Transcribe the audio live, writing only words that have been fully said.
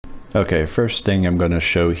Okay, first thing I'm going to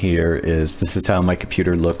show here is this is how my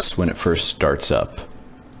computer looks when it first starts up.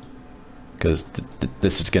 Because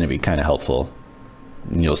this is going to be kind of helpful,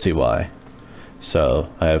 and you'll see why. So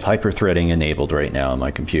I have hyper-threading enabled right now on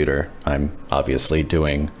my computer. I'm obviously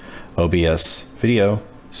doing OBS video,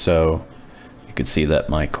 so you can see that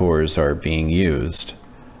my cores are being used.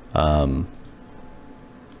 There's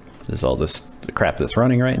all the crap that's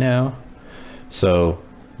running right now. So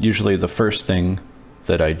usually the first thing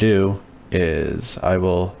that I do is I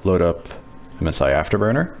will load up MSI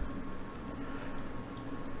Afterburner.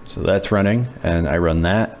 So that's running, and I run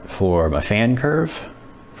that for my fan curve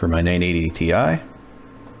for my 980 Ti. And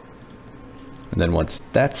then once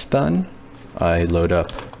that's done, I load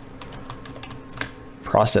up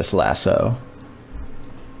Process Lasso.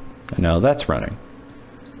 And now that's running.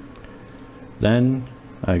 Then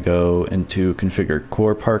I go into configure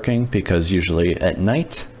core parking, because usually at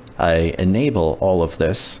night I enable all of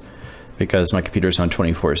this because my computer's on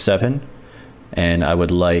 24/7 and I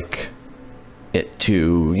would like it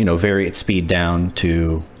to, you know, vary its speed down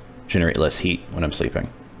to generate less heat when I'm sleeping.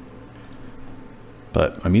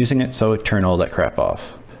 But I'm using it, so I turn all that crap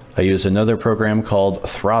off. I use another program called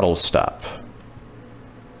Throttle Stop.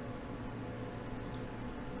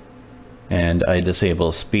 And I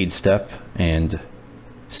disable Speed Step and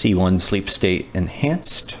C1 Sleep State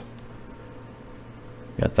Enhanced.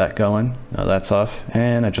 Got that going. Now that's off,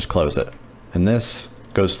 and I just close it. And this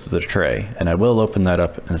goes to the tray, and I will open that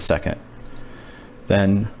up in a second.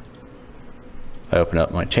 Then I open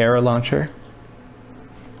up my Tera launcher.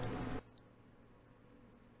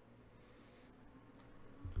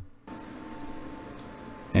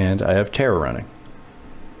 And I have Tera running.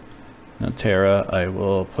 Now Tera, I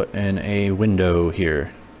will put in a window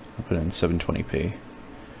here. I'll put it in 720p.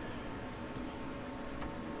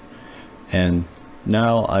 And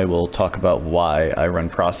now I will talk about why I run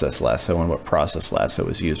Process Lasso and what Process Lasso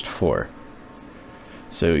is used for.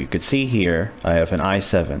 So you could see here, I have an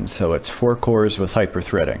i7, so it's 4 cores with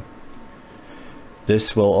hyper-threading.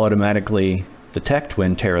 This will automatically detect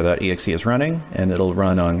when Tera.exe is running, and it'll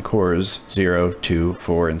run on cores 0, 2,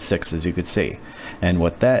 4, and 6, as you could see. And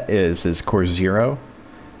what that is core 0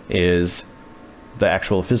 is the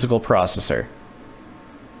actual physical processor.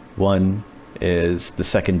 1 is the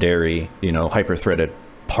secondary, you know, hyper-threaded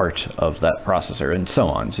part of that processor, and so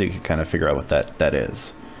on. So you can kind of figure out what that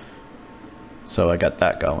is. So I got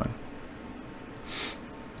that going.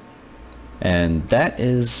 And that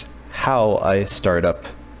is how I start up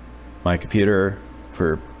my computer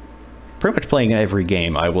for pretty much playing every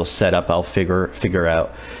game I will set up. I'll figure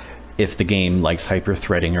out if the game likes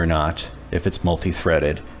hyper-threading or not, if it's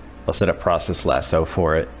multi-threaded. I'll set up Process Lasso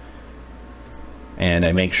for it. And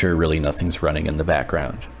I make sure really nothing's running in the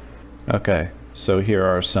background. Okay, so here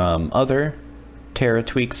are some other Tera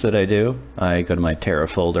tweaks that I do. I go to my Tera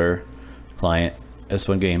folder, client,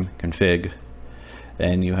 S1 game, config,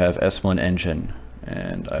 and you have S1 engine.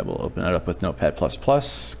 And I will open it up with Notepad++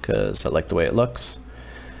 because I like the way it looks.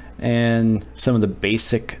 And some of the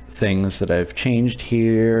basic things that I've changed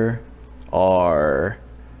here are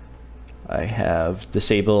I have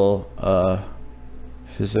disable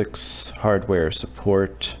physics hardware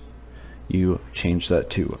support. You change that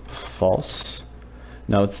to false.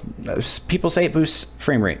 Now people say it boosts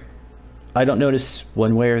frame rate. I don't notice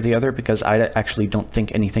one way or the other because I actually don't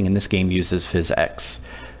think anything in this game uses PhysX,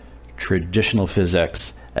 traditional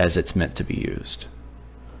PhysX as it's meant to be used.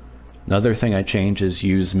 Another thing I change is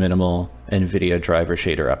use minimal NVIDIA driver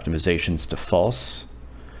shader optimizations to false.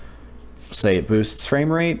 Say it boosts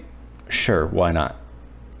frame rate? Sure, why not?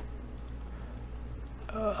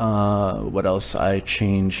 What else I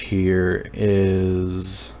change here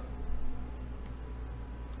is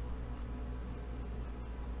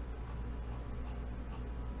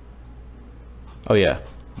oh yeah,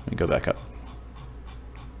 let me go back up.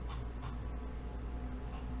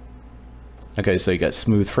 Okay, so you got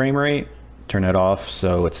smooth frame rate, turn it off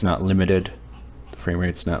so it's not limited. The frame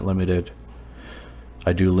rate's not limited.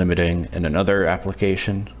 I do limiting in another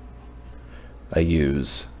application. I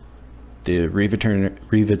use the Riva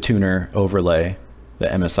Tuner overlay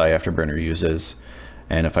that MSI Afterburner uses,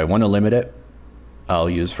 and if I want to limit it, I'll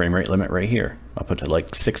use frame rate limit right here. I'll put it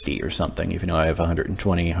like 60 or something, even though I have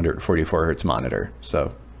 120, 144 hertz monitor.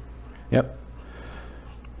 So, yep.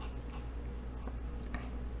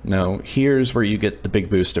 Now, here's where you get the big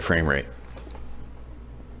boost of frame rate.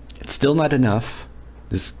 It's still not enough.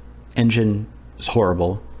 This engine is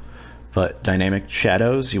horrible, but dynamic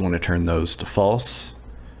shadows, you want to turn those to false.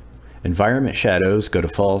 Environment shadows go to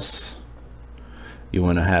false. You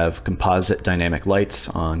want to have composite dynamic lights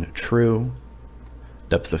on true.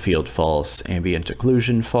 depth of field false, ambient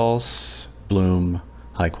occlusion false, bloom,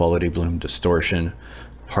 high quality bloom distortion,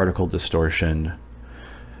 particle distortion.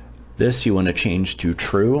 This you want to change to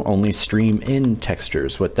true, only stream in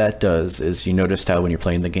textures. What that does is, you noticed how when you're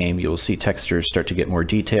playing the game, you'll see textures start to get more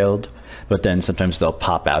detailed, but then sometimes they'll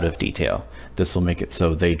pop out of detail. This will make it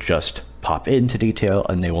so they just pop into detail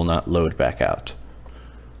and they will not load back out.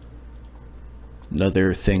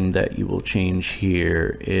 Another thing that you will change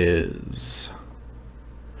here is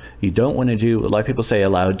you don't want to do, a lot of people say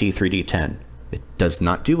allow D3D10. It does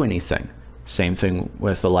not do anything. Same thing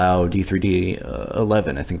with allow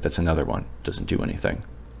D3D11. I think that's another one. Doesn't do anything.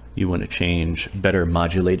 You want to change better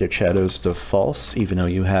modulated shadows to false, even though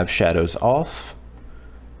you have shadows off.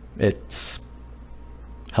 It's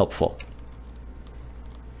helpful.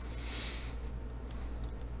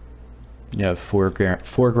 You have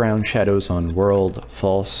foreground shadows on world,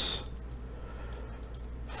 false.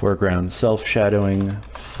 Foreground self-shadowing,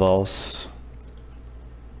 false.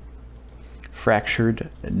 Fractured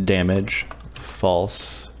damage,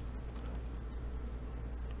 false.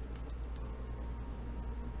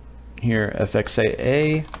 Here,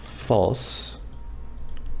 FXAA, false.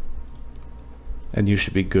 And you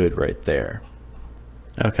should be good right there.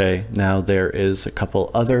 Okay, now there is a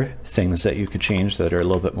couple other things that you could change that are a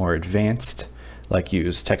little bit more advanced, like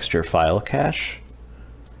use texture file cache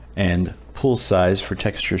and pool size for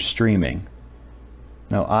texture streaming.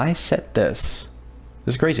 Now I set this.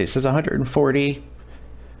 This is crazy. It says 140.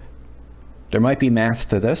 There might be math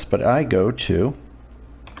to this, but I go to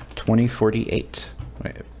 2048.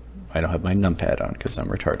 Wait, I don't have my numpad on because I'm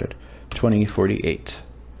retarded. 2048.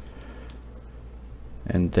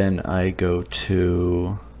 And then I go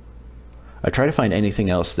to, I try to find anything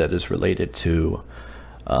else that is related to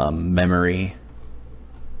memory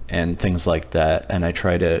and things like that. And I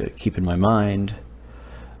try to keep in my mind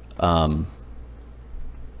of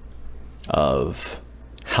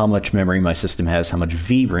how much memory my system has, how much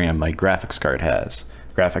VRAM my graphics card has.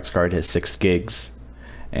 Graphics card has 6 gigs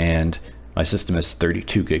and my system has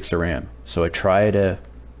 32 gigs of RAM. So I try to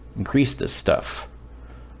increase this stuff.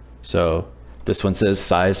 So this one says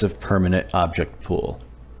size of permanent object pool.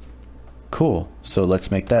 Cool, so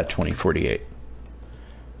let's make that 2048.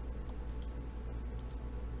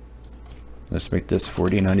 Let's make this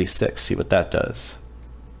 4096, see what that does.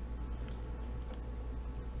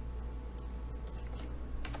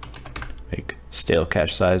 Make stale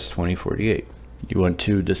cache size 2048. You want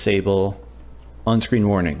to disable on-screen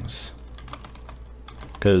warnings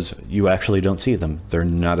because you actually don't see them. They're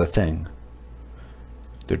not a thing.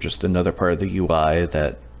 They're just another part of the UI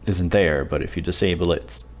that isn't there, but if you disable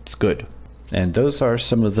it, it's good. And those are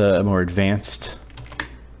some of the more advanced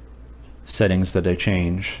settings that I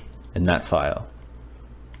change in that file.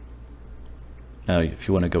 Now, if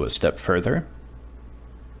you want to go a step further,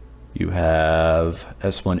 you have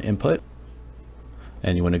S1 input,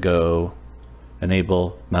 and you want to go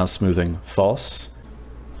enable mouse smoothing false.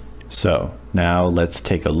 So now let's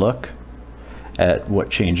take a look at what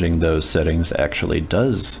changing those settings actually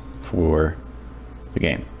does for the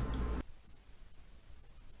game.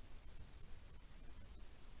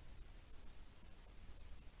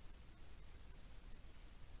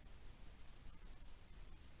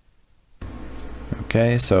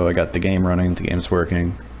 Okay, so I got the game running, the game's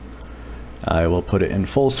working. I will put it in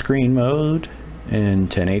full screen mode in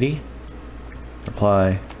 1080.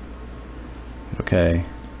 Apply. Okay,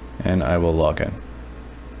 and I will log in.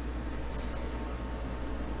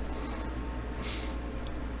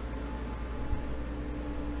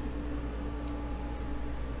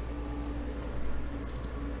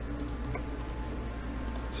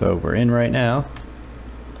 So we're in right now.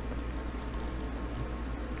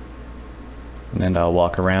 And I'll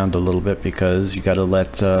walk around a little bit because you gotta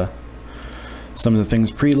let some of the things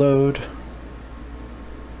preload.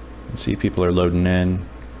 See, people are loading in.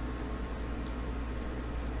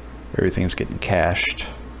 Everything's getting cached.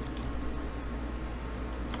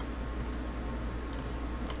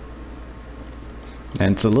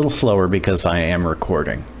 And it's a little slower because I am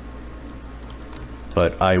recording.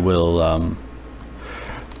 But I will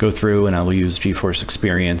go through and I will use GeForce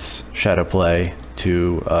Experience Shadowplay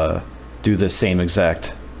to do the same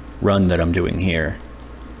exact run that I'm doing here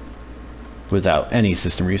without any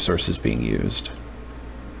system resources being used.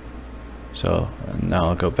 So now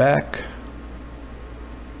I'll go back.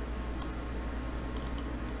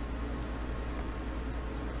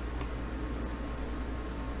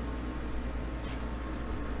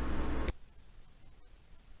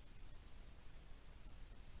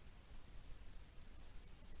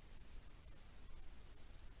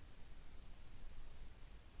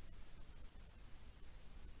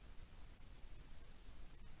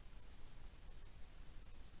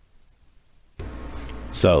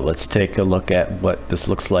 So let's take a look at what this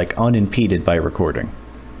looks like unimpeded by recording.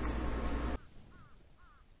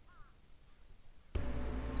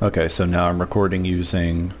 Okay, so now I'm recording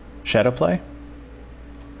using Shadowplay.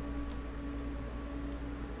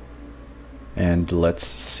 And let's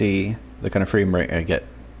see the kind of frame rate I get.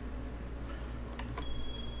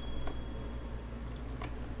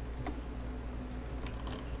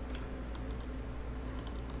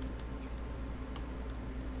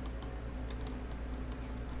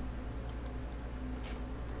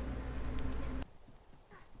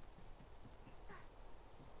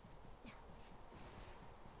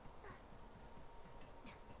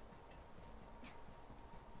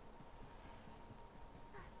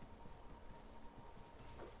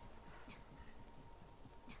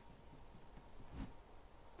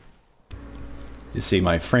 You see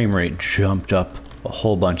my frame rate jumped up a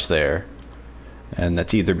whole bunch there, and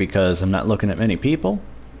that's either because I'm not looking at many people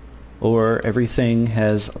or everything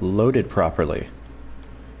has loaded properly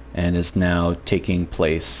and is now taking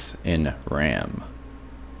place in RAM.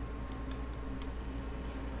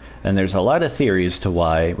 And there's a lot of theories to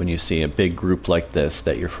why when you see a big group like this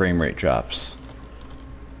that your frame rate drops.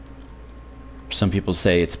 Some people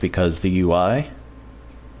say it's because the UI.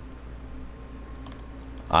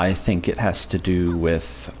 I think it has to do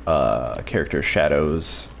with character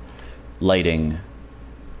shadows, lighting,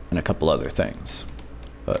 and a couple other things.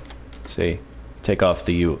 But see, take off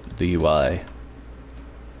the UI,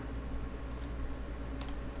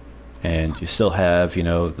 and you still have, you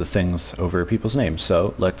know, the things over people's names.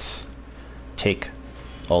 So let's take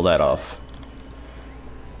all that off.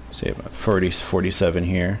 Say about 47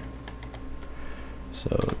 here.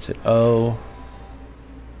 So let's hit O,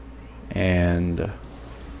 and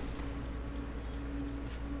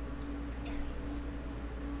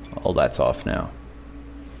all that's off now.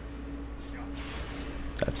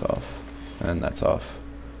 That's off, and that's off.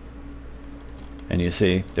 And you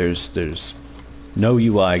see, there's no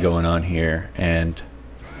UI going on here, and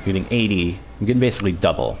I'm getting 80. I'm getting basically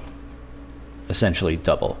double, essentially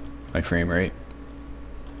double my frame rate.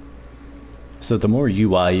 So the more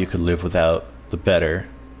UI you could live without, the better.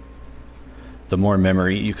 The more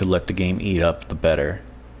memory you could let the game eat up, the better.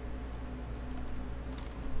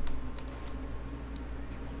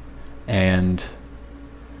 And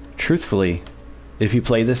truthfully, if you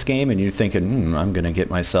play this game and you're thinking, I'm gonna get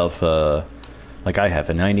myself like I have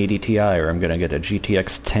a 980 Ti, or I'm gonna get a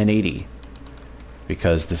GTX 1080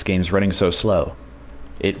 because this game's running so slow,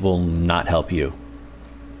 it will not help you.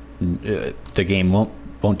 The game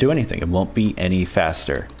won't do anything. It won't be any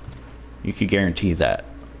faster. You could guarantee that,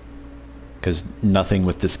 because nothing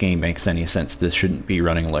with this game makes any sense. This shouldn't be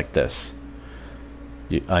running like this.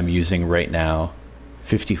 I'm using right now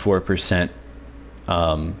 54%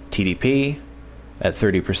 TDP at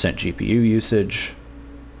 30% GPU usage.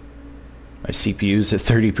 My CPU's at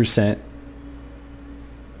 30%,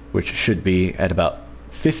 which should be at about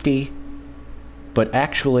 50. But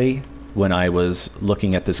actually, when I was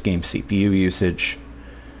looking at this game's CPU usage,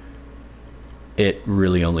 it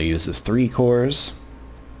really only uses 3 cores,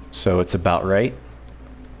 so it's about right.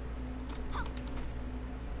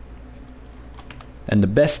 And the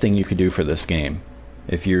best thing you could do for this game,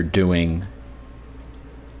 if you're doing,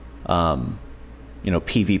 you know,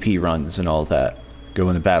 PvP runs and all that, go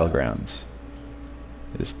in the battlegrounds.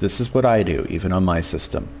 This is what I do, even on my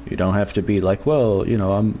system. You don't have to be like, well, you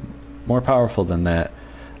know, I'm more powerful than that,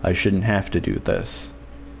 I shouldn't have to do this.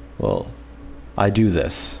 Well, I do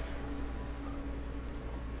this.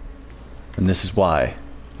 And this is why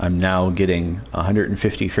I'm now getting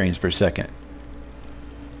 150 frames per second.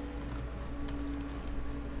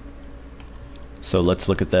 So let's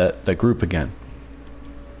look at that group again.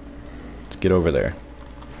 Let's get over there.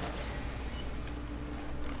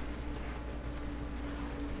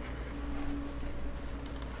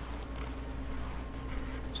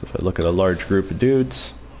 So if I look at a large group of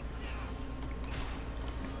dudes,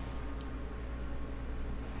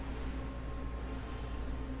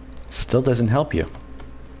 still doesn't help you.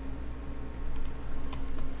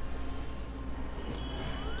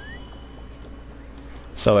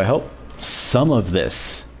 So I hope some of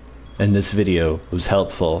this in this video was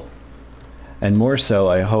helpful, and more so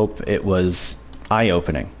I hope it was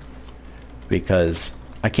eye-opening, because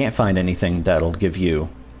I can't find anything that'll give you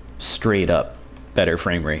straight up better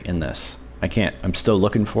frame rate in this. I can't. I'm still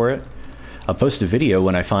looking for it. I'll post a video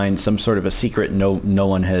when I find some sort of a secret no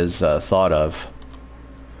one has thought of.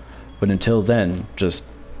 But until then, just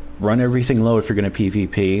run everything low if you're going to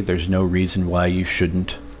PvP. There's no reason why you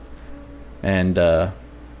shouldn't. And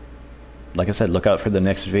like I said, look out for the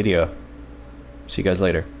next video. See you guys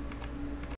later.